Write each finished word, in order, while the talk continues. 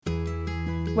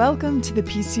Welcome to the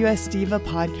PCOS Diva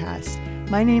podcast.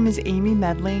 My name is Amy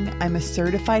Medling. I'm a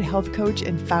certified health coach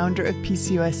and founder of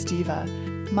PCOS Diva.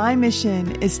 My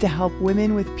mission is to help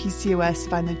women with PCOS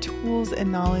find the tools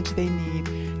and knowledge they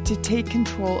need to take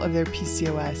control of their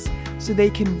PCOS so they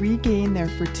can regain their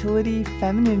fertility,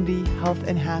 femininity, health,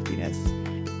 and happiness.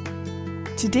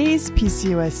 Today's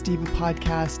PCOS Diva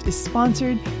podcast is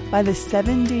sponsored by the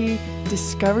 7-day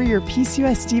Discover Your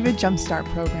PCOS Diva Jumpstart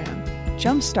program.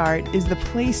 Jumpstart is the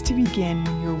place to begin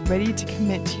when you're ready to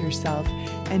commit to yourself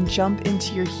and jump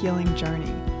into your healing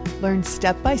journey. Learn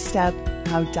step by step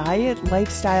how diet,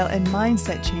 lifestyle, and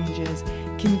mindset changes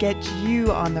can get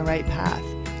you on the right path.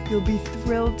 You'll be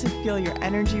thrilled to feel your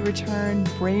energy return,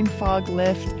 brain fog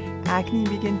lift, acne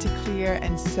begin to clear,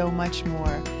 and so much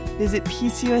more. Visit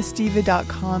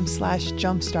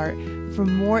PCOSdiva.com/jumpstart for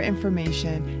more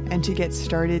information and to get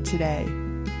started today.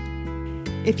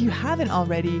 If you haven't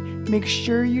already, make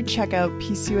sure you check out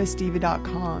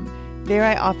PCOSdiva.com. There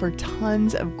I offer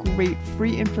tons of great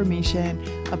free information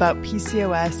about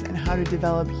PCOS and how to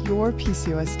develop your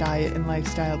PCOS diet and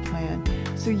lifestyle plan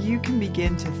so you can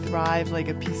begin to thrive like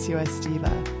a PCOS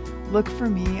diva. Look for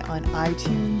me on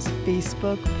iTunes,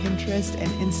 Facebook, Pinterest,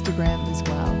 and Instagram as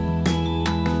well.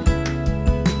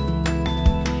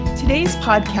 Today's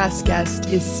podcast guest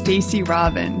is Stacey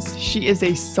Robbins. She is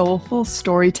a soulful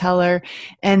storyteller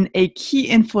and a key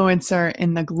influencer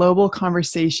in the global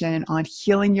conversation on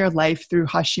healing your life through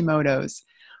Hashimoto's.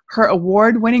 Her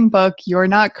award-winning book, You're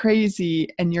Not Crazy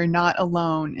and You're Not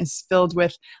Alone, is filled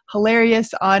with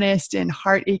hilarious, honest, and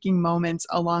heart-aching moments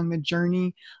along the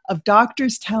journey of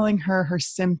doctors telling her her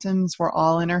symptoms were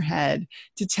all in her head,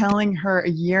 to telling her a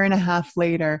year and a half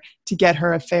later to get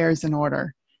her affairs in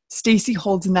order. Stacey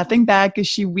holds nothing back as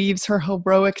she weaves her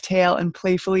heroic tale and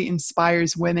playfully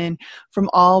inspires women from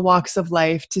all walks of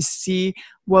life to see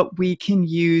what we can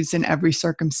use in every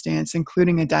circumstance,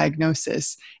 including a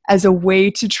diagnosis, as a way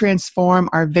to transform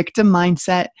our victim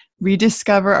mindset,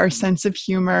 rediscover our sense of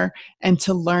humor, and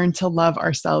to learn to love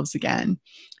ourselves again.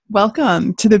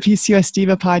 Welcome to the PCOS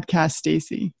Diva podcast,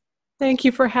 Stacey. Thank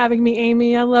you for having me,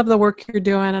 Amy. I love the work you're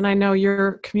doing, and I know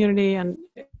your community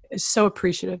is so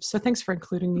appreciative. So thanks for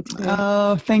including me today.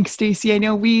 Oh, thanks, Stacey. I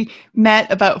know we met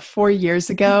about 4 years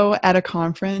ago at a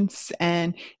conference,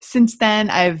 and since then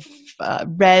I've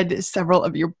read several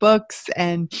of your books,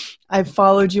 and I've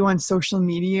followed you on social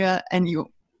media, and you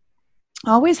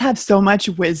always have so much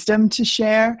wisdom to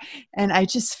share. And I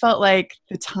just felt like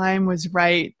the time was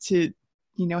right to,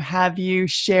 have you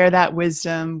share that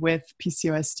wisdom with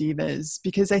PCOS divas,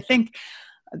 because I think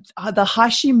the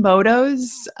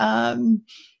Hashimoto's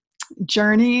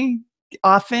journey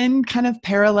often kind of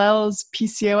parallels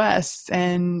PCOS,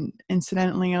 and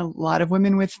incidentally, a lot of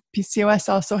women with PCOS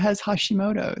also has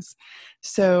Hashimoto's.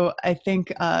 So I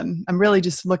think I'm really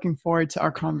just looking forward to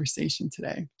our conversation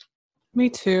today. Me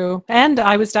too. And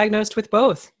I was diagnosed with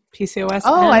both PCOS.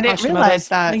 Oh, and I didn't realize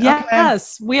that.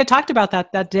 Yes, Okay. we had talked about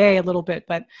that day a little bit,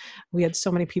 but we had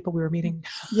so many people we were meeting.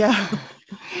 Yeah.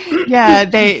 Yeah,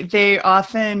 they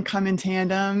often come in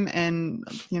tandem, and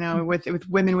with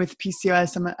women with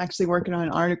PCOS, I'm actually working on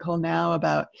an article now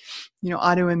about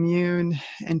autoimmune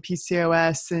and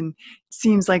PCOS, and it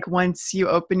seems like once you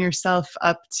open yourself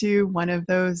up to one of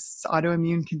those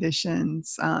autoimmune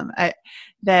conditions,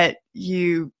 that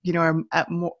you are at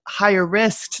higher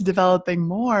risk to developing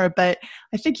more. But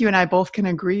I think you and I both can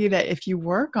agree that if you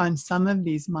work on some of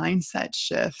these mindset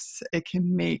shifts, it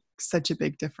can make such a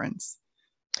big difference.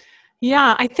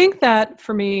 Yeah, I think that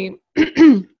for me,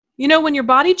 when your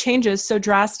body changes so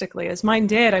drastically as mine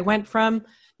did, I went from,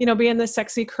 being the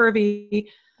sexy, curvy,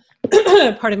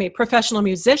 professional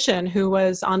musician who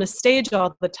was on a stage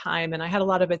all the time, and I had a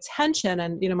lot of attention,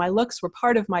 and, my looks were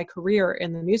part of my career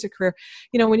in the music career.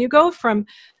 When you go from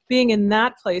being in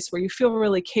that place where you feel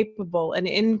really capable and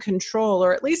in control,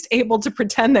 or at least able to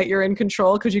pretend that you're in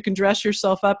control, because you can dress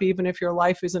yourself up even if your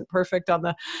life isn't perfect on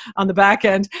the back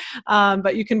end,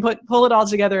 but you can pull it all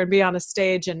together and be on a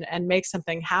stage and make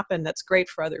something happen that's great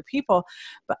for other people.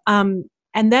 But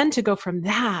and then to go from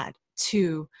that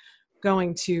to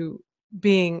going to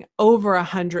being over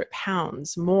 100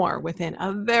 pounds more within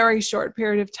a very short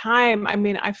period of time. I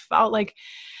mean, I felt like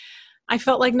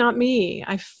not me.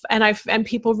 And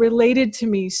people related to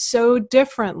me so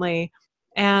differently.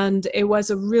 And it was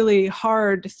a really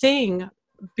hard thing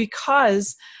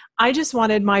because I just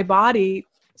wanted my body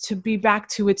to be back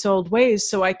to its old ways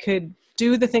so I could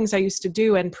do the things I used to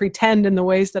do and pretend in the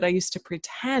ways that I used to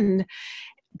pretend.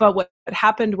 But what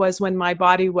happened was when my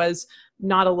body was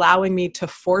not allowing me to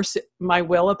force my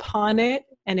will upon it,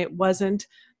 and it wasn't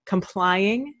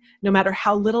complying, no matter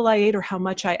how little I ate or how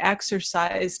much I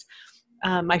exercised,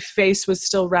 my face was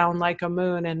still round like a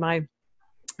moon, and my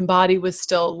body was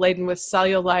still laden with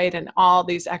cellulite and all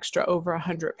these extra over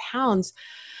 100 pounds.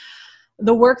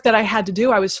 The work that I had to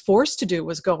do, I was forced to do,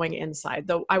 was going inside.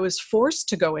 Though I was forced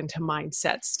to go into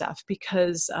mindset stuff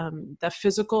because the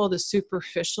physical, the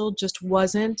superficial just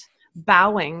wasn't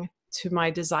bowing to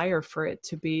my desire for it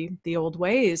to be the old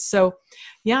ways. So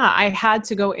yeah, I had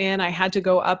to go in, I had to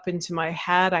go up into my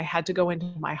head, I had to go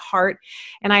into my heart,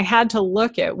 and I had to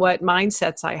look at what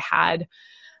mindsets I had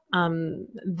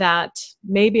that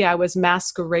maybe I was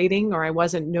masquerading or I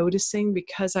wasn't noticing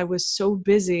because I was so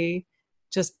busy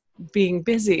just being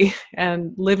busy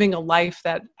and living a life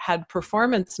that had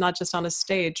performance, not just on a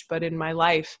stage, but in my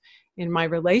life, in my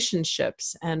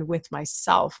relationships and with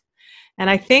myself. And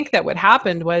I think that what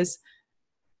happened was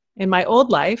in my old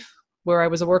life, where I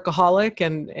was a workaholic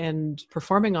and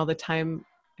performing all the time,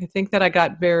 I think that I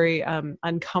got very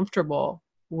uncomfortable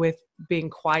with being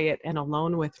quiet and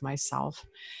alone with myself.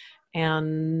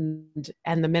 And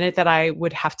the minute that I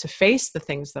would have to face the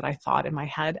things that I thought in my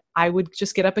head, I would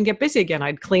just get up and get busy again.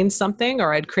 I'd clean something,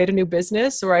 or I'd create a new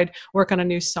business, or I'd work on a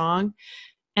new song.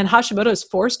 And Hashimoto's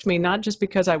forced me, not just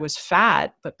because I was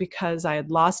fat, but because I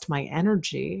had lost my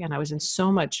energy and I was in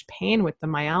so much pain with the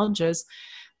myalgias,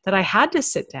 that I had to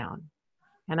sit down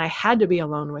and I had to be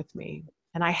alone with me.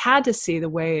 And I had to see the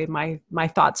way my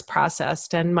thoughts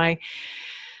processed and my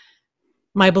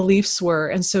beliefs were.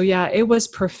 And so, yeah, it was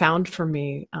profound for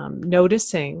me,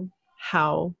 noticing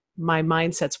how my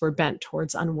mindsets were bent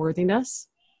towards unworthiness.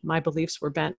 My beliefs were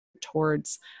bent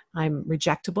towards I'm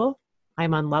rejectable,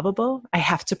 I'm unlovable, I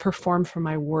have to perform for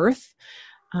my worth.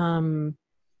 If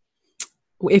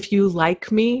you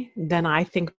like me, then I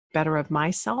think better of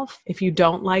myself. If you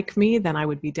don't like me, then I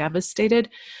would be devastated.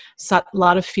 So a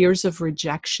lot of fears of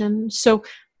rejection. So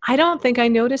I don't think I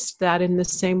noticed that in the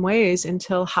same ways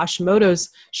until Hashimoto's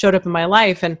showed up in my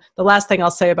life. And the last thing I'll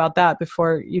say about that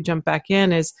before you jump back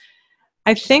in is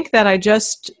I think that I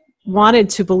just wanted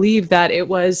to believe that it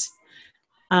was,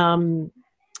 I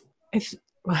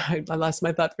lost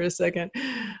my thought for a second.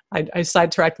 I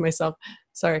sidetracked myself.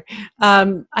 Sorry.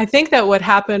 I think that what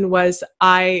happened was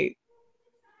I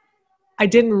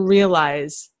didn't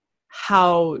realize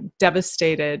how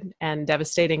devastated and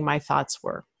devastating my thoughts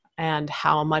were, and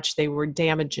how much they were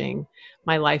damaging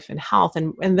my life and health.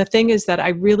 And the thing is that I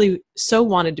really so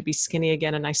wanted to be skinny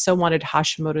again, and I so wanted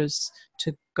Hashimoto's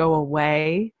to go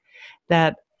away,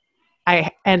 that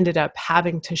I ended up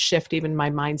having to shift even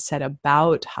my mindset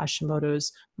about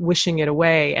Hashimoto's, wishing it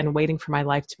away and waiting for my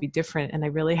life to be different. And I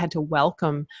really had to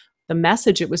welcome the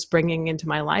message it was bringing into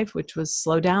my life, which was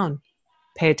slow down,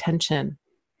 pay attention.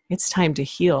 It's time to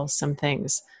heal some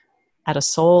things at a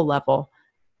soul level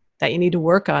that you need to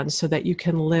work on so that you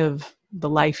can live the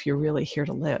life you're really here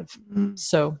to live.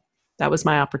 So that was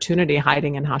my opportunity,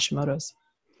 hiding in Hashimoto's.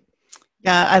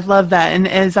 Yeah, I love that. And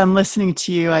as I'm listening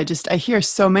to you, I hear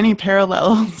so many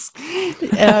parallels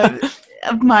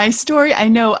of my story. I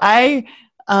know I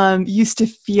used to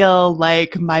feel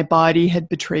like my body had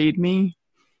betrayed me.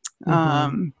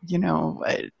 You know,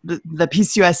 the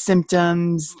PCOS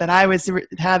symptoms that I was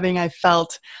having, I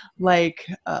felt like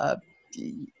I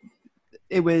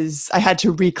had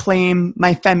to reclaim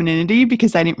my femininity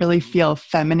because I didn't really feel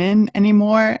feminine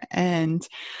anymore. And,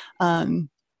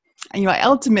 you know, I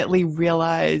ultimately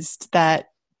realized that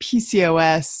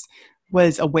PCOS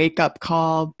was a wake-up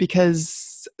call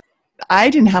because I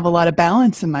didn't have a lot of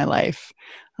balance in my life.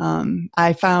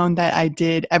 I found that I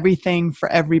did everything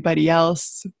for everybody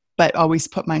else, but always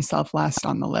put myself last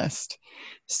on the list.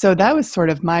 So that was sort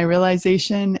of my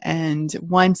realization. And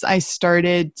once I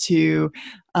started to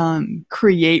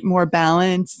create more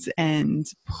balance and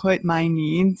put my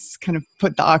needs, kind of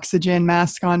put the oxygen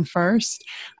mask on first,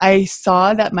 I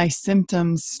saw that my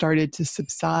symptoms started to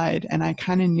subside, and I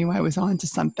kind of knew I was onto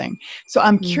something. So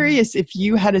I'm curious if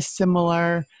you had a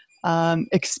similar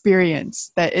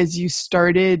experience, that as you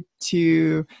started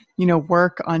to, you know,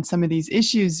 work on some of these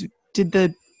issues, did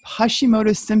the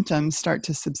Hashimoto's symptoms start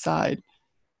to subside?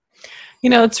 You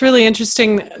know, it's a really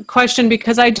interesting question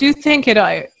because I do think it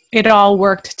all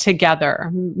worked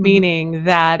together, meaning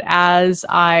that as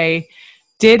I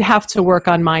did have to work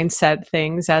on mindset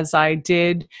things, as I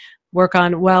did work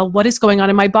on, well, what is going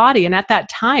on in my body? And at that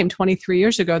time, 23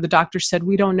 years ago, the doctor said,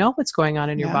 we don't know what's going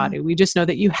on in your body. We just know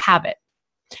that you have it.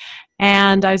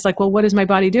 And I was like, well, what is my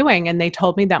body doing? And they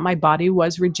told me that my body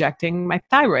was rejecting my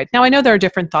thyroid. Now, I know there are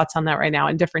different thoughts on that right now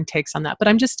and different takes on that, but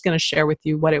I'm just going to share with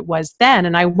you what it was then.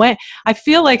 And I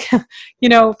feel like, you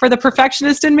know, for the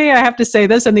perfectionist in me, I have to say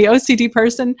this, and the OCD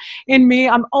person in me,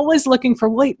 I'm always looking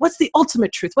for, wait, what's the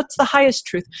ultimate truth? What's the highest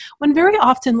truth? When very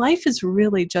often life is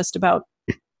really just about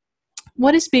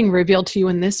What is being revealed to you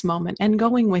in this moment, and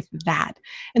going with that.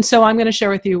 And so I'm going to share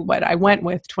with you what I went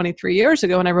with 23 years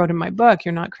ago, and I wrote in my book,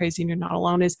 You're Not Crazy and You're Not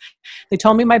Alone, is they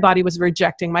told me my body was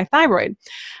rejecting my thyroid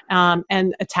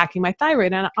and attacking my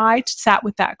thyroid. And I sat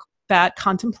with that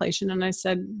contemplation, and I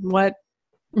said, where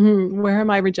am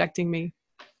I rejecting me?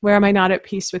 Where am I not at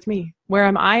peace with me? Where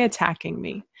am I attacking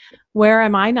me? Where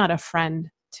am I not a friend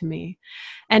to me?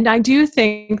 And I do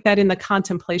think that in the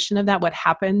contemplation of that, what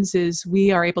happens is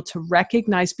we are able to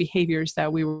recognize behaviors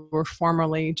that we were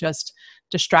formerly just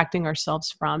distracting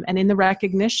ourselves from. And in the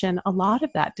recognition, a lot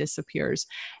of that disappears.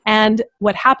 And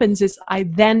what happens is I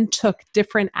then took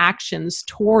different actions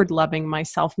toward loving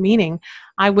myself, meaning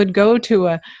I would go to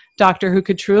a doctor who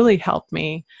could truly help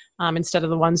me. Instead of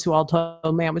the ones who all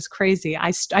told me I was crazy.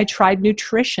 I tried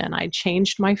nutrition. I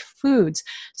changed my foods.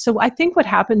 So I think what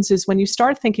happens is when you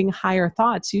start thinking higher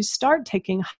thoughts, you start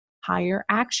taking higher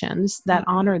actions that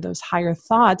honor those higher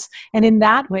thoughts. And in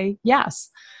that way, yes,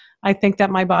 I think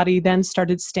that my body then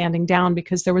started standing down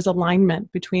because there was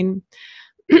alignment between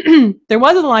there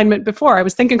was alignment before. I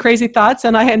was thinking crazy thoughts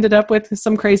and I ended up with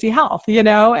some crazy health,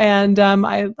 and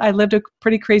I lived a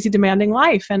pretty crazy demanding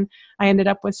life, and I ended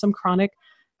up with some chronic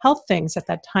health things at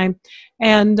that time.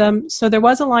 And so there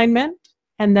was alignment,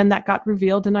 and then that got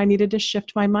revealed, and I needed to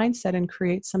shift my mindset and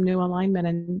create some new alignment.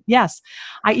 And yes,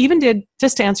 I even did,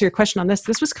 just to answer your question on this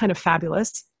was kind of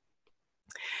fabulous.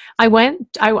 I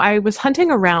was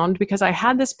hunting around because I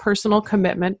had this personal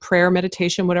commitment, prayer,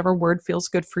 meditation, whatever word feels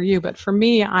good for you. But for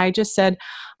me, I just said,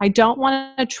 I don't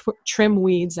want to trim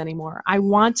weeds anymore. I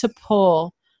want to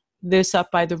pull this up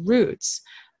by the roots.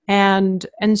 And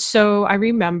so I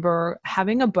remember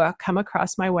having a book come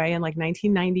across my way in like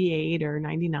 1998 or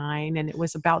 99, and it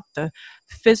was about the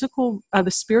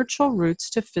spiritual roots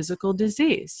to physical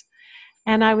disease.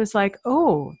 And I was like,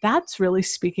 oh, that's really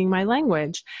speaking my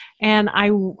language. And I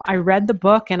read the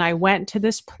book, and I went to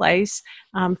this place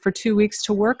for 2 weeks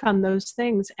to work on those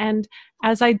things. And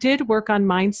as I did work on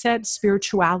mindset,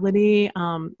 spirituality,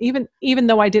 even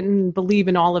though I didn't believe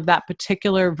in all of that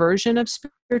particular version of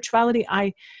spirituality,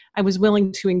 I was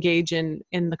willing to engage in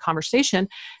the conversation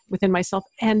within myself.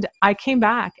 And I came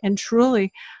back, and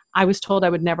truly, I was told I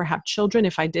would never have children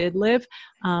if I did live.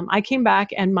 I came back,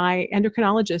 and my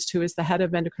endocrinologist, who is the head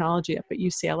of endocrinology up at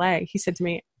UCLA, he said to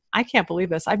me, I can't believe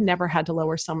this. I've never had to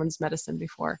lower someone's medicine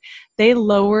before. They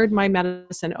lowered my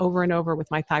medicine over and over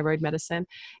with my thyroid medicine.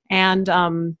 And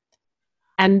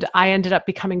I ended up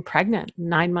becoming pregnant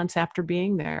 9 months after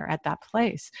being there at that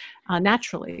place,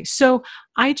 naturally. So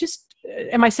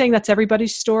am I saying that's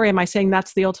everybody's story? Am I saying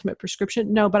that's the ultimate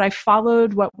prescription? No, but I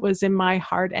followed what was in my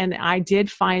heart, and I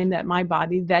did find that my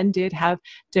body then did have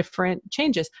different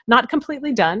changes. Not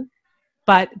completely done,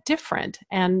 but different.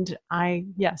 And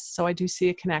so I do see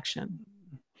a connection.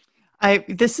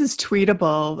 This is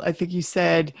tweetable. I think you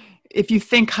said, if you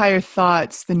think higher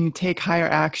thoughts, then you take higher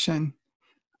action.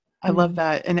 I love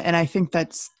that. And I think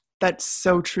that's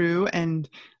so true. And,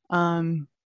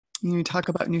 you talk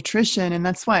about nutrition, and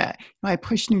that's why I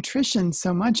push nutrition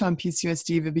so much on PCOS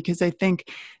Diva, because I think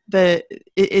that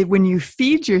when you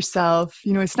feed yourself,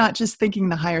 it's not just thinking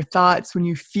the higher thoughts. When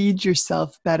you feed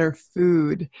yourself better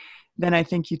food, then I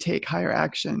think you take higher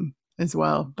action as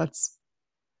well. That's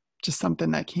just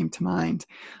something that came to mind.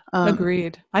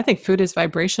 Agreed. I think food is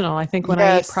vibrational. I think when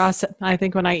I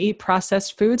eat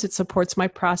processed foods, it supports my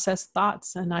processed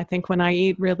thoughts. And I think when I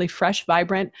eat really fresh,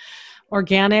 vibrant,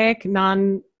 organic,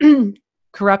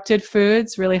 non-corrupted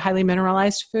foods, really highly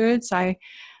mineralized foods, I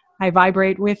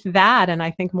vibrate with that. And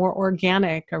I think more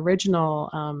organic, original,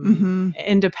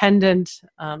 independent,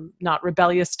 not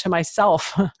rebellious to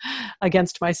myself,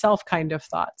 against myself kind of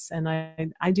thoughts. And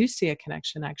I do see a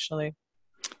connection, actually.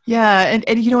 Yeah.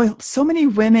 And so many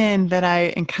women that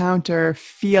I encounter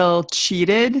feel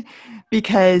cheated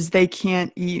because they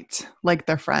can't eat like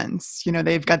their friends.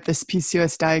 They've got this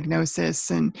PCOS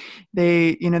diagnosis, and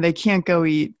they can't go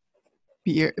eat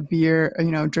beer,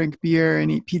 drink beer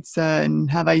and eat pizza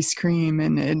and have ice cream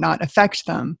and it not affect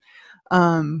them.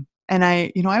 And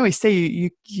I always say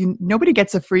nobody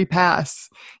gets a free pass.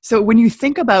 So when you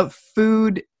think about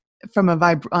food from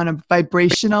on a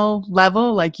vibrational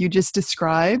level, like you just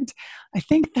described, I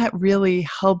think that really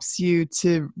helps you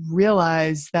to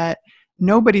realize that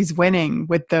nobody's winning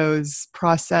with those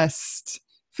processed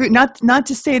food. Not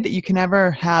to say that you can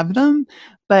never have them,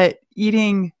 but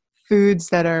eating foods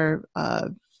that are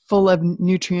full of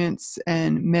nutrients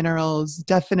and minerals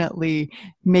definitely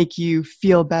make you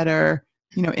feel better,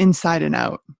 inside and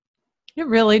out. It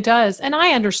really does. And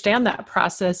I understand that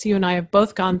process. You and I have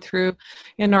both gone through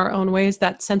in our own ways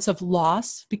that sense of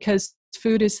loss, because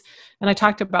food is, and I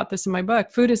talked about this in my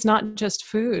book, food is not just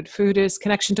food. Food is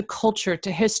connection to culture,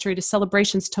 to history, to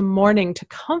celebrations, to mourning, to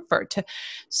comfort, to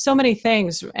so many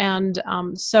things. And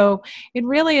so it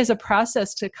really is a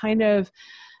process to kind of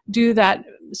do that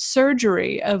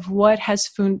surgery of what has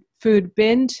food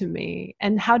been to me,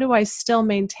 and how do I still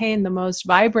maintain the most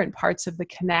vibrant parts of the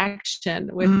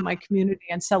connection with my community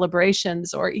and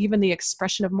celebrations, or even the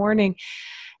expression of mourning,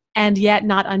 and yet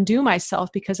not undo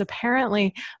myself, because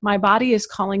apparently my body is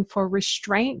calling for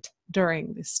restraint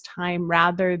during this time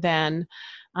rather than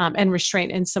and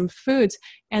restraint in some foods.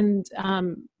 And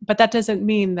but that doesn't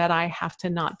mean that I have to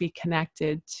not be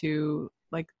connected to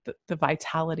like the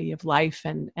vitality of life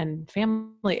and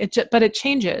family. But it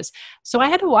changes. So I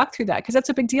had to walk through that, because that's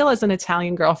a big deal as an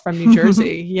Italian girl from New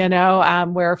Jersey,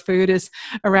 where food is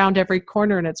around every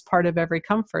corner and it's part of every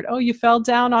comfort. Oh, you fell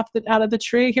down out of the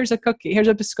tree. Here's a cookie. Here's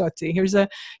a biscotti. Here's a,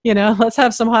 let's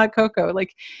have some hot cocoa.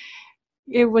 Like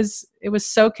it was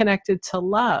so connected to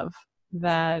love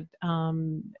that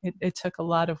it took a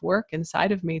lot of work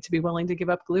inside of me to be willing to give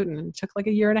up gluten. And it took like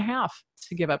 1.5 years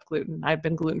to give up gluten. I've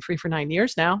been gluten-free for 9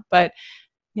 years now, but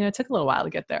it took a little while to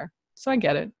get there. So I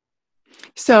get it.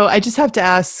 So I just have to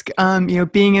ask,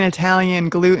 being an Italian,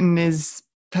 gluten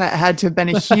had to have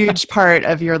been a huge part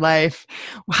of your life.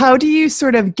 How do you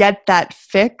sort of get that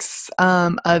fix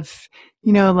of,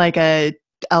 like a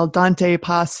al dente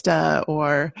pasta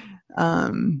or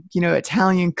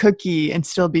Italian cookie and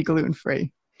still be gluten-free?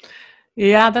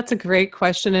 Yeah, that's a great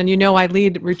question. And I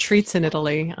lead retreats in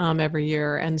Italy every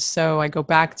year. And so I go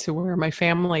back to where my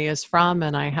family is from,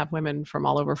 and I have women from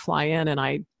all over fly in, and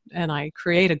I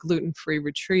create a gluten-free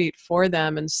retreat for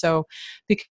them. And so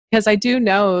because I do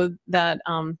know that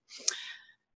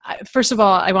first of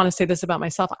all, I want to say this about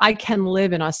myself. I can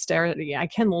live in austerity. I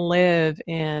can live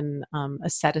in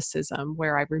asceticism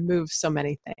where I remove so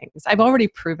many things. I've already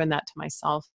proven that to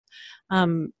myself.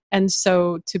 And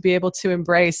so to be able to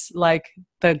embrace like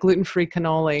the gluten-free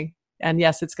cannoli, and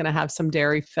yes, it's going to have some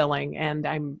dairy filling, and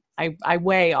I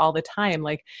weigh all the time,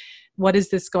 like, what is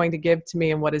this going to give to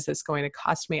me and what is this going to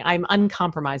cost me? I'm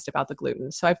uncompromised about the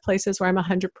gluten. So I have places where I'm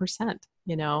 100%,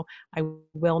 I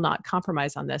will not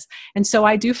compromise on this. And so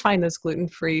I do find those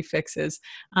gluten-free fixes.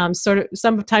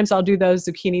 Sometimes I'll do those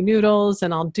zucchini noodles,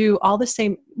 and I'll do all the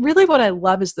same. Really what I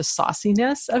love is the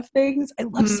sauciness of things. I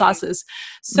love sauces.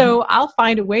 So I'll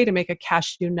find a way to make a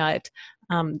cashew nut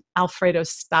Alfredo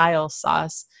style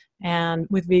sauce, and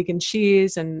with vegan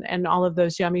cheese and all of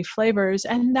those yummy flavors,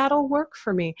 and that'll work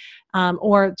for me.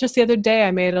 Or just the other day, I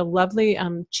made a lovely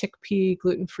chickpea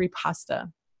gluten-free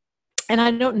pasta. And I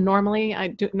normally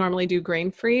do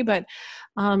grain-free, but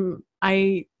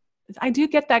I do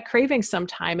get that craving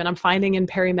sometime. And I'm finding in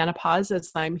perimenopause,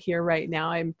 as I'm here right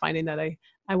now, I'm finding that I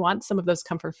want some of those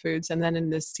comfort foods. And then in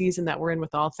this season that we're in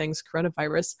with all things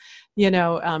coronavirus,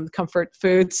 comfort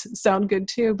foods sound good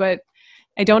too, but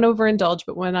I don't overindulge.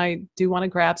 But when I do want to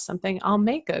grab something, I'll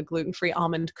make a gluten-free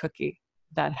almond cookie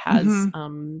that has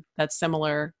that's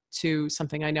similar to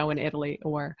something I know in Italy,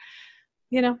 or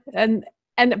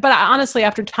but honestly,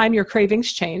 after time, your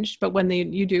cravings change. But when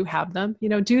you do have them,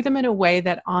 do them in a way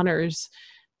that honors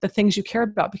the things you care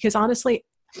about. Because honestly,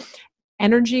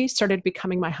 energy started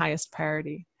becoming my highest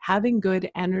priority. Having good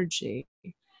energy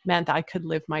meant I could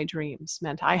live my dreams,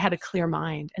 meant I had a clear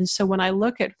mind. And so when I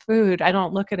look at food, I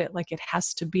don't look at it like it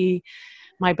has to be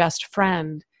my best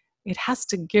friend. It has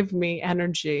to give me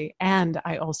energy, and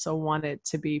I also want it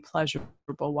to be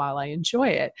pleasurable while I enjoy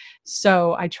it.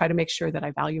 So I try to make sure that I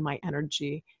value my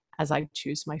energy as I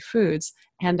choose my foods,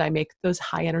 and I make those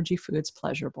high energy foods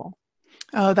pleasurable.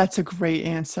 Oh, that's a great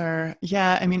answer.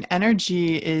 Yeah, I mean,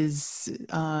 energy is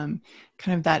kind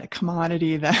of that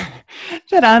commodity that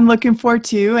I'm looking for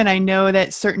too. And I know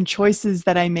that certain choices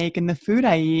that I make in the food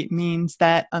I eat means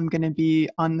that I'm going to be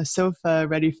on the sofa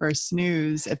ready for a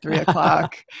snooze at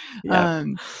 3:00.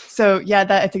 Yep. So yeah,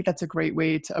 I think that's a great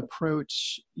way to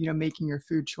approach, making your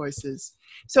food choices.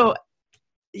 So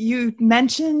you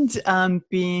mentioned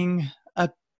being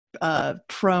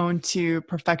prone to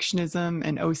perfectionism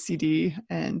and OCD,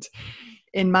 and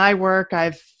in my work,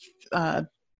 I've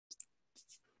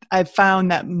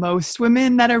found that most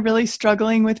women that are really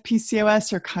struggling with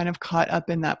PCOS are kind of caught up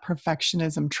in that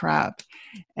perfectionism trap.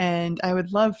 And I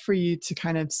would love for you to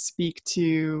kind of speak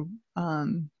to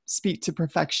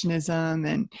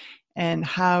perfectionism and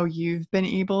how you've been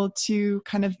able to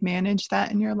kind of manage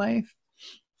that in your life.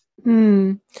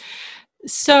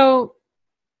 So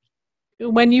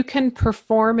when you can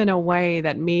perform in a way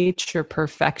that meets your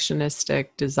perfectionistic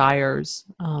desires,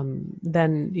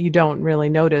 then you don't really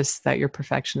notice that you're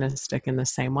perfectionistic in the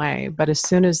same way. But as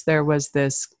soon as there was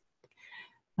this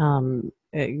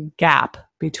gap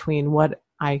between what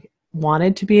I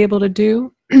wanted to be able to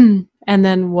do and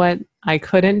then what I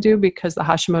couldn't do because the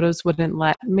Hashimoto's wouldn't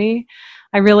let me.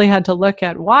 I really had to look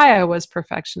at why I was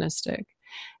perfectionistic.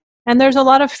 And there's a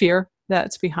lot of fear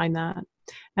that's behind that.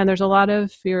 And there's a lot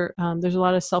of fear, there's a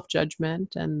lot of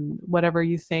self-judgment and whatever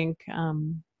you think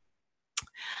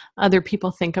other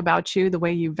people think about you, the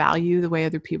way you value the way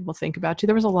other people think about you.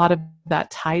 There was a lot of that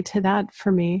tied to that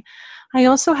for me. I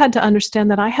also had to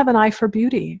understand that I have an eye for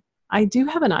beauty. I do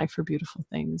have an eye for beautiful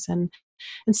things. And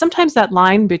sometimes that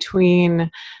line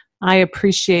between I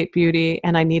appreciate beauty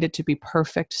and I need it to be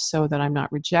perfect so that I'm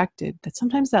not rejected, that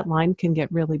sometimes that line can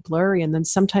get really blurry. And then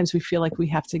sometimes we feel like we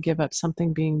have to give up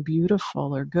something being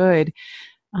beautiful or good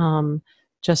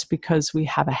just because we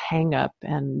have a hang up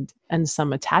and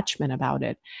some attachment about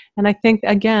it. And I think,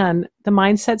 again, the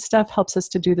mindset stuff helps us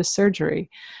to do the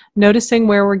surgery, noticing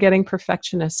where we're getting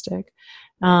perfectionistic.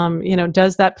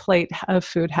 Does that plate of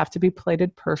food have to be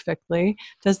plated perfectly?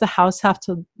 Does the house have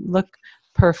to look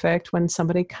perfect when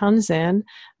somebody comes in?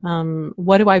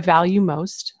 What do I value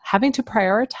most? Having to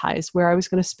prioritize where I was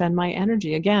going to spend my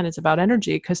energy. Again, it's about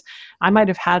energy because I might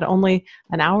have had only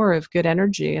an hour of good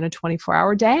energy in a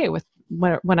 24-hour day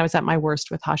when I was at my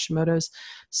worst with Hashimoto's.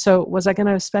 So was I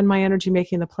going to spend my energy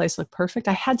making the place look perfect?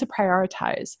 I had to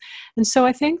prioritize. And so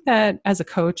I think that as a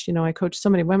coach, I coached so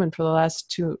many women for the last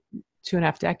two and a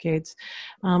half decades.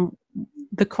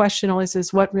 The question always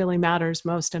is what really matters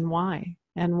most and why?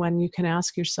 And when you can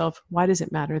ask yourself, why does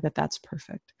it matter that that's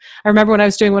perfect? I remember when I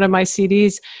was doing one of my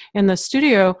CDs in the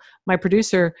studio, my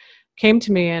producer came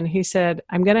to me and he said,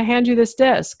 I'm going to hand you this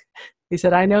disc. He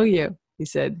said, I know you. He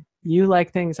said, you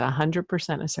like things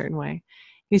 100% a certain way.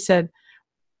 He said,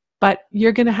 but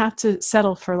you're going to have to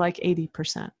settle for like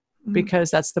 80%. Because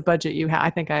that's the budget you have.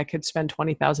 I think I could spend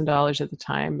 $20,000 at the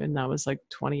time, and that was like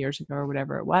 20 years ago or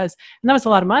whatever it was. And that was a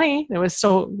lot of money. It was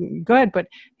so good, but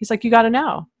he's like, you got to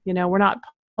know, we're not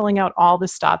pulling out all the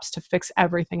stops to fix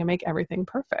everything and make everything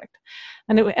perfect.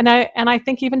 And I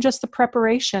think even just the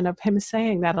preparation of him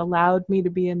saying that allowed me to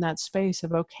be in that space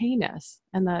of okayness,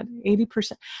 and that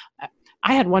 80%.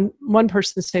 I had one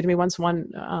person say to me once,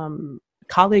 one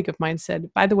colleague of mine said,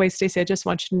 by the way, Stacey, I just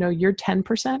want you to know your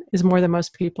 10% is more than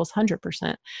most people's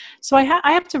 100%. So I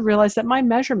have to realize that my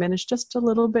measurement is just a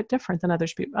little bit different than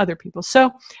other people.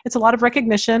 So it's a lot of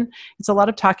recognition. It's a lot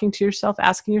of talking to yourself,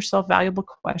 asking yourself valuable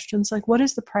questions like, what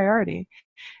is the priority?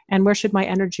 And where should my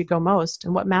energy go most?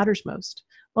 And what matters most?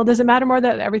 Well, does it matter more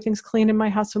that everything's clean in my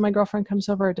house when my girlfriend comes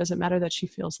over? Or does it matter that she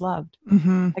feels loved?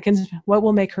 What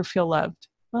will make her feel loved?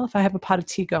 Well, if I have a pot of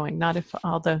tea going, not if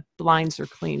all the blinds are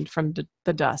cleaned from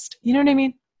the dust. You know what I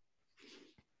mean?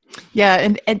 Yeah.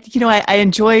 And I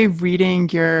enjoy reading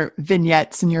your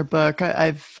vignettes in your book.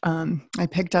 I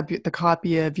picked up the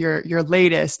copy of your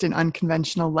latest, An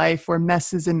Unconventional Life, where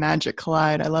messes and magic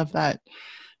collide. I love that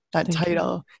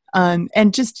title.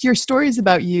 And just your stories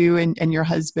about you and your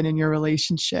husband and your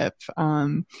relationship.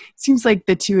 Seems like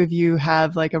the two of you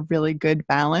have like a really good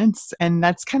balance. And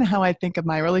that's kind of how I think of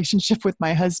my relationship with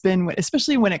my husband,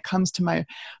 especially when it comes to my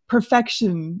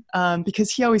perfection,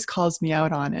 because he always calls me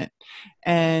out on it.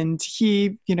 And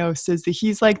he, says that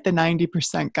he's like the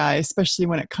 90% guy, especially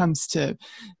when it comes to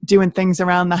doing things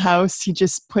around the house. He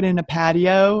just put in a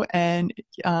patio and,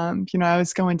 I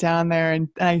was going down there and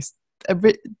I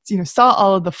saw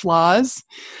all of the flaws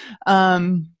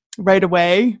right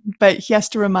away, but he has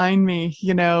to remind me,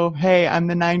 hey, I'm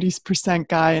the 90%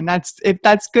 guy, and if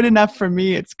that's good enough for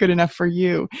me, it's good enough for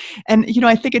you. And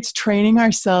I think it's training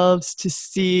ourselves to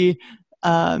see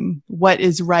what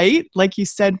is right, like you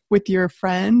said with your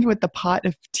friend with the pot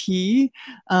of tea.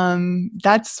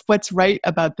 That's what's right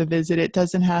about the visit. It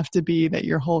doesn't have to be that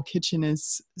your whole kitchen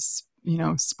is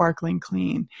sparkling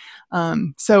clean.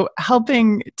 So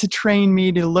helping to train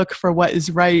me to look for what is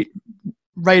right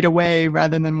away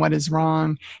rather than what is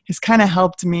wrong has kind of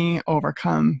helped me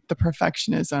overcome the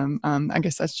perfectionism. I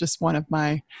guess that's just one of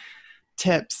my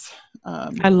tips.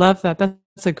 I love that.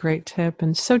 That's a great tip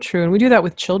and so true. And we do that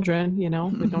with children, we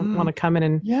don't want to come in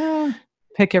and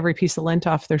pick every piece of lint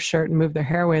off their shirt and move their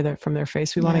hair away from their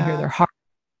face. We want to hear their heart.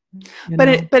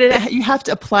 But you have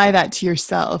to apply that to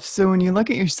yourself. So when you look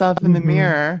at yourself in the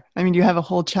mirror, you have a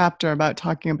whole chapter about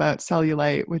talking about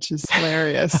cellulite, which is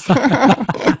hilarious.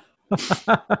 And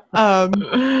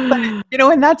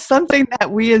that's something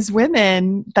that we as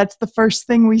women, that's the first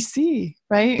thing we see,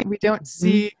 right? We don't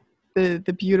see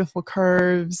the beautiful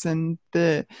curves and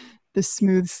the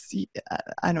smooth,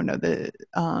 I don't know,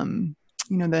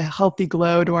 the healthy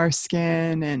glow to our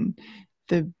skin and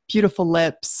the beautiful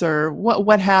lips or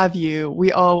what have you.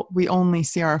 We only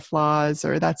see our flaws,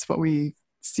 or that's what we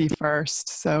see first.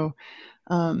 So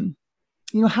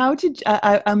How did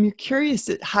I'm curious,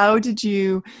 how did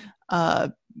you uh,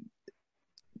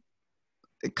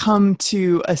 come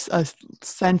to a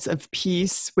sense of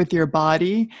peace with your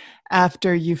body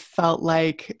after you felt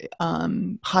like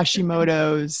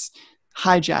Hashimoto's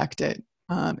hijacked it?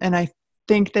 And I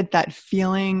think that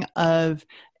feeling of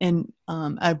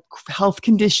a health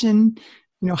condition,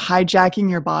 hijacking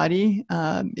your body,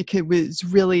 was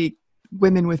really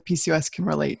women with PCOS can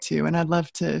relate to. And I'd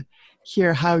love to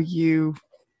hear how you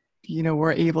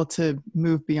were able to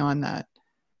move beyond that.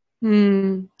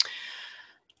 Mm.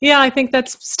 Yeah, I think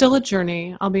that's still a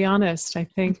journey. I'll be honest. I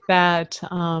think that,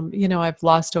 I've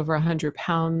lost over 100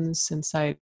 pounds since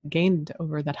I gained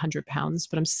over that 100 pounds,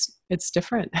 but it's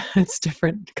different. It's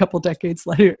different a couple decades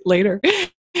later.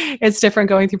 It's different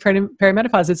going through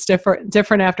perimenopause. It's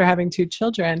different after having 2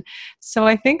 children. So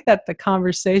I think that the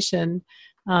conversation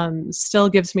still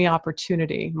gives me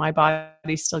opportunity. My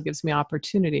body still gives me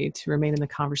opportunity to remain in the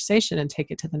conversation and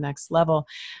take it to the next level.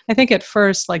 I think at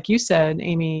first, like you said,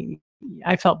 Amy,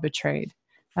 I felt betrayed.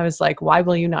 I was like, why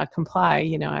will you not comply?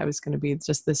 I was going to be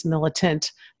just this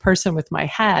militant person with my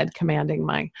head commanding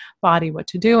my body what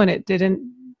to do, and it didn't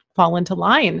fall into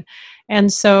line.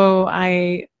 And so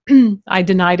I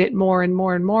denied it more and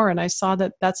more and more. And I saw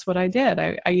that that's what I did.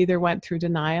 I either went through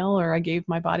denial or I gave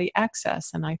my body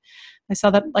access. And I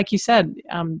saw that, like you said,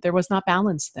 there was not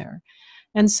balance there.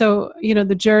 And so,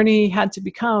 the journey had to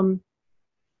become,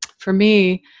 for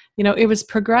me, it was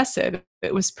progressive.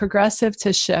 It was progressive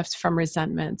to shift from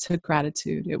resentment to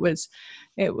gratitude. It was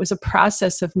a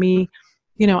process of me,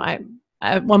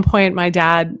 at one point, my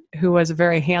dad, who was a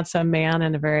very handsome man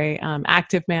and a very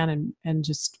active man and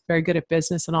just very good at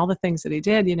business and all the things that he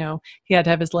did, he had to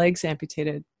have his legs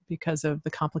amputated because of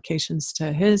the complications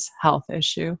to his health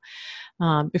issue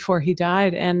before he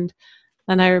died. And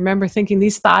I remember thinking,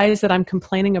 these thighs that I'm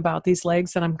complaining about, these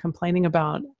legs that I'm complaining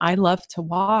about, I love to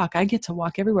walk. I get to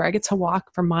walk everywhere. I get to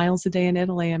walk for miles a day in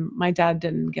Italy, and my dad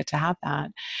didn't get to have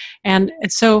that. And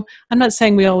so I'm not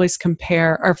saying we always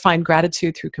compare or find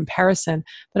gratitude through comparison,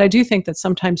 but I do think that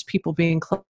sometimes people being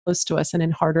close to us and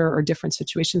in harder or different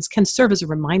situations can serve as a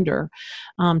reminder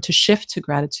to shift to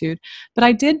gratitude. But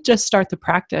I did just start the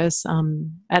practice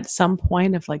at some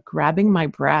point of like grabbing my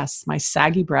breasts, my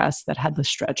saggy breasts that had the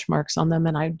stretch marks on them.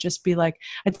 And I'd just be like,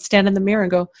 I'd stand in the mirror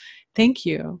and go, thank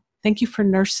you. Thank you for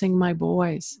nursing my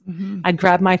boys. Mm-hmm. I'd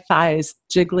grab my thighs,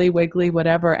 jiggly, wiggly,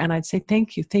 whatever. And I'd say,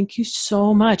 thank you. Thank you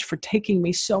so much for taking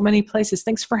me so many places.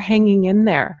 Thanks for hanging in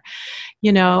there.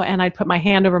 And I'd put my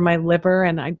hand over my liver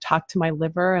and I'd talk to my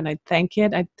liver and I'd thank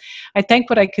it. I'd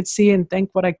thank what I could see and thank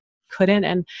what I couldn't.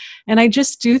 And I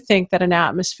just do think that an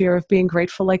atmosphere of being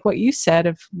grateful, like what you said,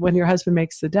 of when your husband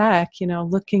makes the deck,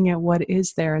 looking at what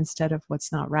is there instead of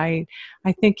what's not right,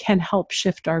 I think can help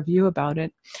shift our view about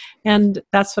it. And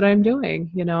that's what I'm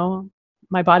doing.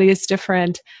 My body is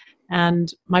different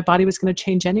and my body was going to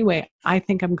change anyway. I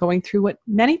think I'm going through what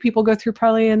many people go through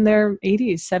probably in their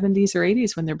 80s, 70s or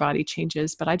 80s when their body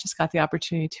changes, but I just got the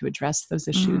opportunity to address those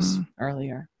issues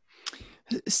earlier.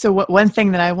 So one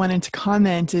thing that I wanted to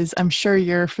comment is, I'm sure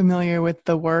you're familiar with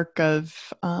the work of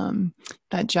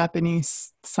that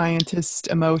Japanese scientist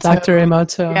Emoto. Dr.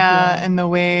 Emoto. Yeah, and the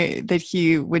way that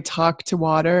he would talk to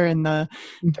water and the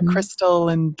crystal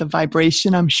and the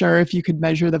vibration. I'm sure if you could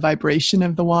measure the vibration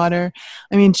of the water.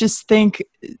 I mean, just think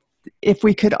if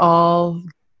we could all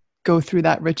go through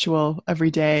that ritual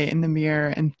every day in the mirror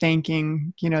and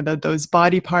thanking, those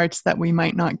body parts that we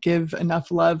might not give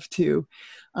enough love to.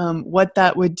 What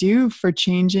that would do for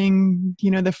changing,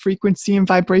 the frequency and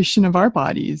vibration of our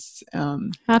bodies.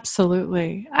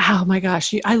 Absolutely. Oh my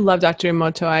gosh. I love Dr.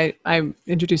 Emoto. I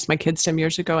introduced my kids to him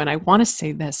years ago, and I want to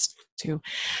say this too,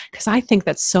 because I think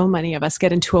that so many of us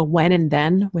get into a when and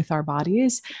then with our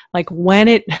bodies, like when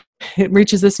it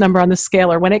reaches this number on the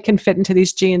scale, or when it can fit into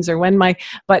these jeans, or when my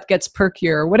butt gets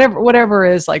perkier, or whatever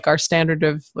is like our standard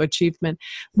of achievement,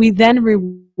 we then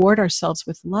reward ourselves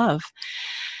with love.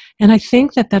 And I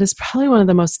think that is probably one of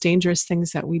the most dangerous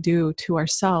things that we do to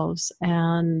ourselves,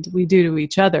 and we do to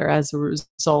each other as a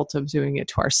result of doing it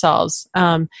to ourselves,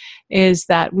 is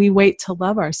that we wait to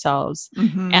love ourselves.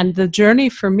 And the journey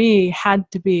for me had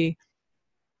to be,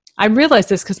 I realized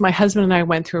this because my husband and I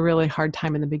went through a really hard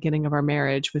time in the beginning of our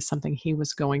marriage with something he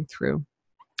was going through.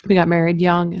 We got married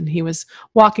young, and he was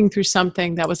walking through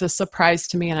something that was a surprise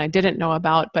to me and I didn't know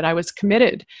about, but I was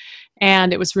committed.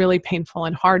 And it was really painful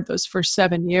and hard those first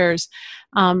 7 years.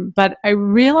 But I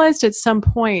realized at some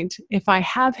point, if I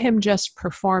have him just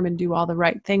perform and do all the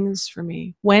right things for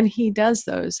me, when he does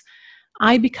those,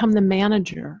 I become the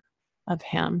manager of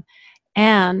him.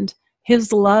 And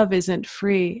his love isn't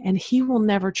free, and he will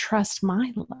never trust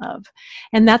my love.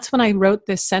 And that's when I wrote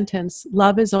this sentence,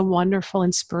 love is a wonderful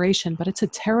inspiration, but it's a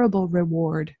terrible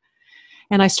reward.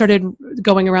 And I started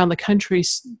going around the country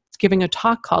giving a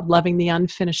talk called Loving the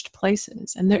Unfinished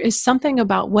Places. And there is something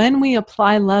about when we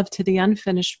apply love to the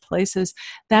unfinished places,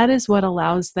 that is what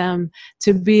allows them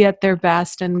to be at their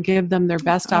best and give them their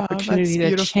best opportunity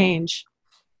to change.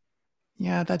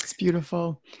 Yeah, that's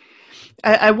beautiful.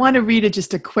 I want to read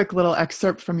just a quick little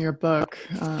excerpt from your book,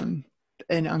 An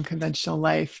Unconventional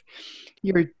Life.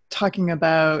 You're talking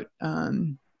about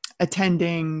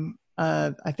attending,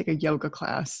 I think, a yoga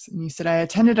class. And you said, I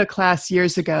attended a class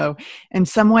years ago, and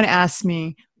someone asked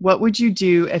me, what would you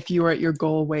do if you were at your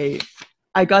goal weight?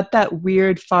 I got that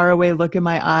weird, faraway look in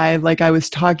my eye, like I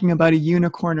was talking about a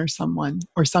unicorn or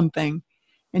something.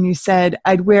 And you said,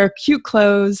 I'd wear cute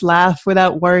clothes, laugh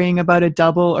without worrying about a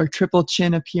double or triple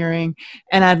chin appearing,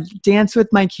 and I'd dance with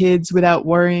my kids without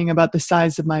worrying about the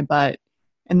size of my butt.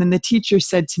 And then the teacher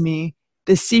said to me,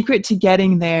 the secret to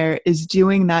getting there is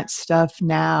doing that stuff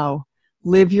now.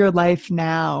 Live your life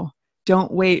now.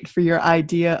 Don't wait for your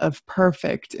idea of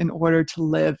perfect in order to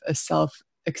live a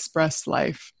self-expressed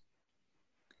life.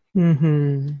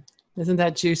 Mm-hmm. Isn't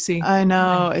that juicy? I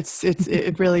know,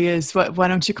 it really is. Why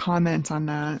don't you comment on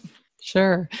that?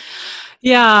 Sure.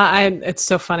 Yeah, it's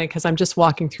so funny because I'm just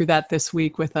walking through that this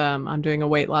week with I'm doing a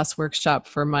weight loss workshop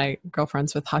for my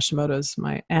girlfriends with Hashimoto's.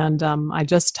 I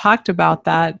just talked about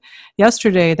that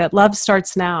yesterday. That love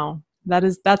starts now.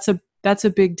 That's a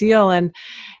big deal.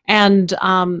 And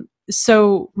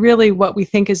so really, what we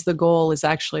think is the goal is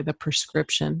actually the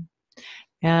prescription.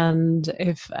 And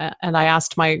I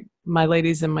asked my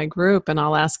ladies in my group, and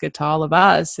I'll ask it to all of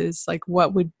us, is like,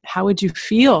 how would you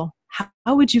feel?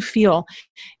 How would you feel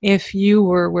if you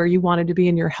were where you wanted to be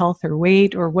in your health or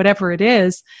weight or whatever it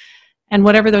is? And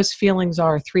whatever those feelings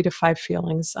are, 3 to 5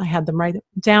 feelings, I had them write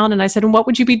down, and I said, and what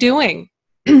would you be doing?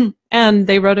 And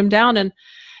they wrote them down, and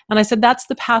I said, that's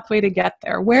the pathway to get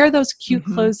there. Wear those cute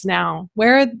clothes now.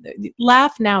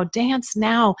 Laugh now. Dance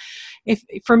now.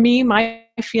 For me, my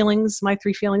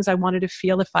 3 feelings I wanted to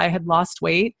feel if I had lost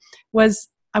weight was,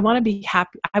 I want to be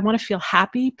happy. I want to feel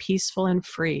happy, peaceful, and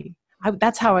free.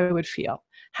 That's how I would feel.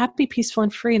 Happy, peaceful,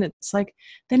 and free. And it's like,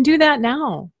 then do that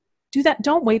now. Do that.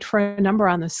 Don't wait for a number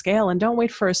on the scale, and don't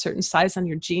wait for a certain size on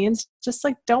your jeans. Just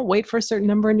like, don't wait for a certain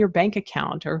number in your bank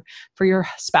account, or for your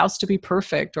spouse to be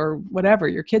perfect, or whatever,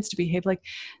 your kids to behave. Like,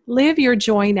 live your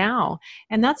joy now.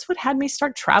 And that's what had me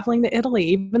start traveling to Italy,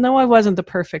 even though I wasn't the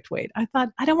perfect weight. I thought,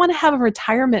 I don't want to have a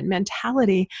retirement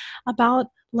mentality about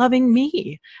loving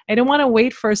me. I don't want to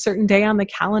wait for a certain day on the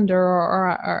calendar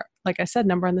or like I said,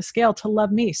 number on the scale to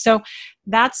love me. So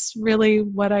that's really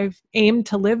what I've aimed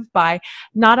to live by.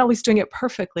 Not always doing it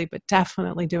perfectly, but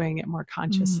definitely doing it more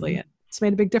consciously. It's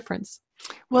made a big difference.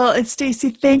 Well,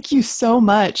 Stacey, thank you so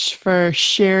much for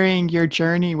sharing your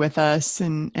journey with us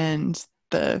and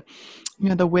the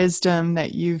wisdom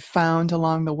that you've found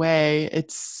along the way.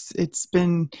 It's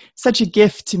been such a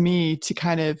gift to me to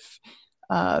kind of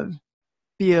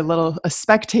be a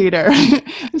spectator.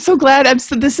 I'm so glad.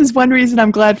 This is one reason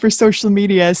I'm glad for social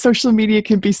media. Social media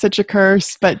can be such a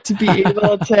curse, but to be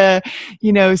able to,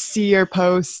 see your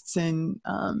posts and,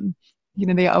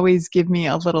 they always give me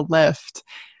a little lift.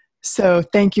 So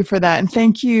thank you for that. And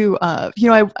thank you.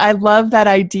 I love that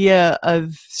idea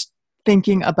of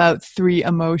thinking about 3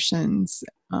 emotions,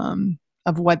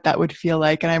 of what that would feel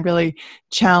like. And I really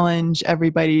challenge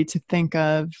everybody to think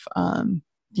of,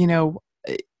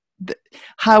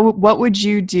 what would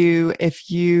you do if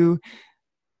you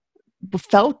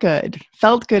felt good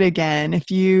again? If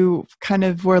you kind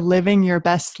of were living your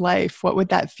best life, what would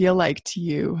that feel like to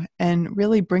you? And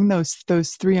really bring those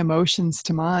 3 emotions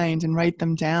to mind and write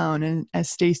them down. And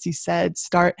as Stacey said,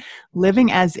 start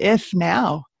living as if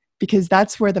now, because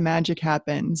that's where the magic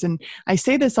happens. And I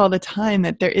say this all the time,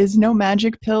 that there is no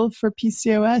magic pill for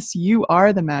PCOS. You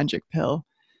are the magic pill,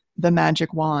 the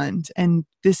magic wand. And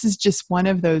this is just one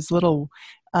of those little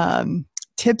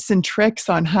tips and tricks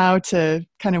on how to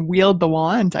kind of wield the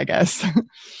wand, I guess.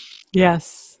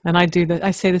 Yes. And I do that.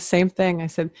 I say the same thing. I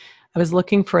said, I was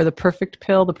looking for the perfect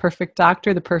pill, the perfect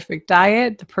doctor, the perfect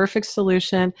diet, the perfect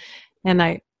solution. And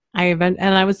I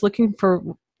was looking for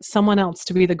someone else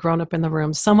to be the grown-up in the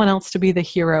room, someone else to be the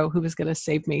hero who was going to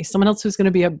save me, someone else who's going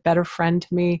to be a better friend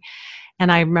to me.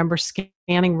 And I remember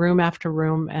scanning room after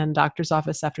room and doctor's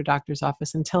office after doctor's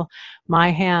office until my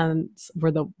hands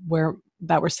were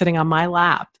that were sitting on my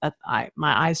lap. My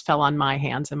eyes fell on my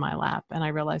hands in my lap, and I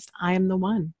realized I am the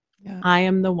one. Yeah. I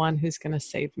am the one who's going to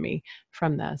save me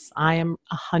from this. I am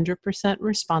 100%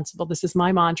 responsible. This is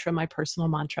my mantra, my personal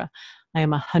mantra. I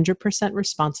am 100%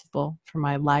 responsible for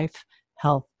my life,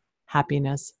 health,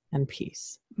 happiness, and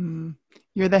peace.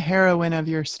 You're the heroine of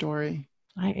your story.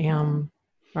 I am.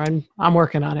 I'm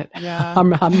working on it. Yeah. I'm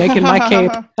making my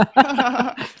cape.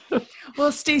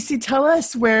 Well, Stacey, tell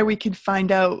us where we can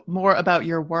find out more about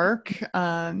your work,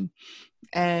 and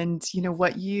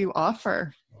what you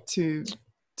offer to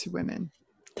women.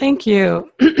 Thank you.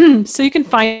 So you can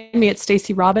find me at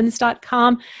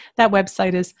stacyrobbins.com. That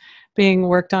website is being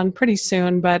worked on pretty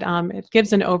soon, but it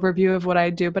gives an overview of what I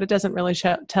do, but it doesn't really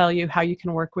tell you how you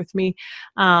can work with me.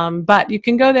 But you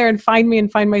can go there and find me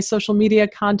and find my social media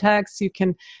contacts. You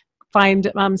can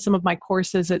find some of my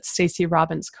courses at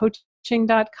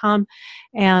stacyrobinscoaching.com.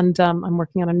 And I'm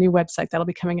working on a new website that'll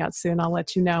be coming out soon. I'll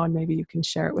let you know, and maybe you can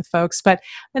share it with folks.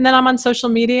 And then I'm on social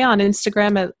media, on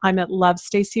Instagram, I'm at Love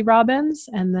Stacey Robbins,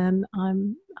 and then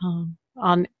I'm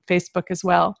on Facebook as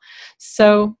well.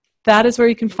 So that is where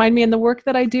you can find me. And the work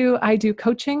that I do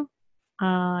coaching.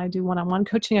 I do one-on-one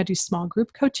coaching. I do small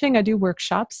group coaching. I do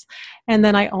workshops. And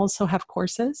then I also have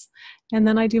courses. And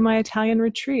then I do my Italian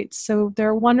retreats. So there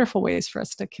are wonderful ways for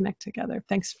us to connect together.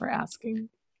 Thanks for asking.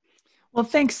 Well,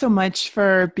 thanks so much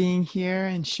for being here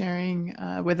and sharing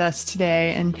with us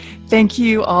today. And thank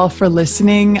you all for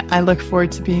listening. I look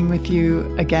forward to being with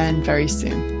you again very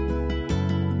soon.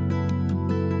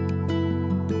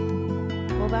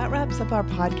 Well, that wraps up our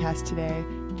podcast today.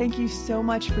 Thank you so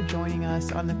much for joining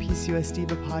us on the PCOS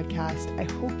Diva podcast. I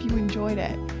hope you enjoyed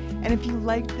it. And if you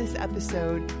liked this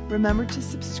episode, remember to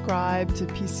subscribe to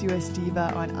PCOS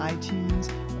Diva on iTunes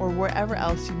or wherever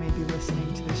else you may be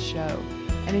listening to this show.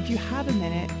 And if you have a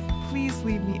minute, please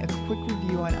leave me a quick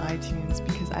review on iTunes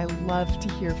because I love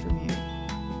to hear from you.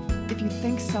 If you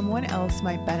think someone else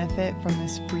might benefit from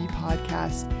this free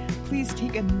podcast, please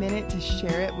take a minute to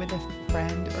share it with a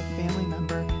friend or family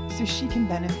member so she can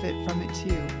benefit from it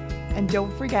too. And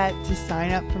don't forget to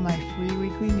sign up for my free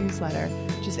weekly newsletter.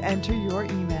 Just enter your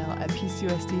email at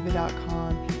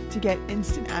pcosdiva.com to get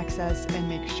instant access and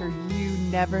make sure you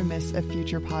never miss a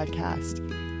future podcast.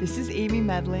 This is Amy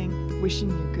Medling, wishing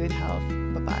you good health.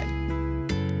 Bye-bye.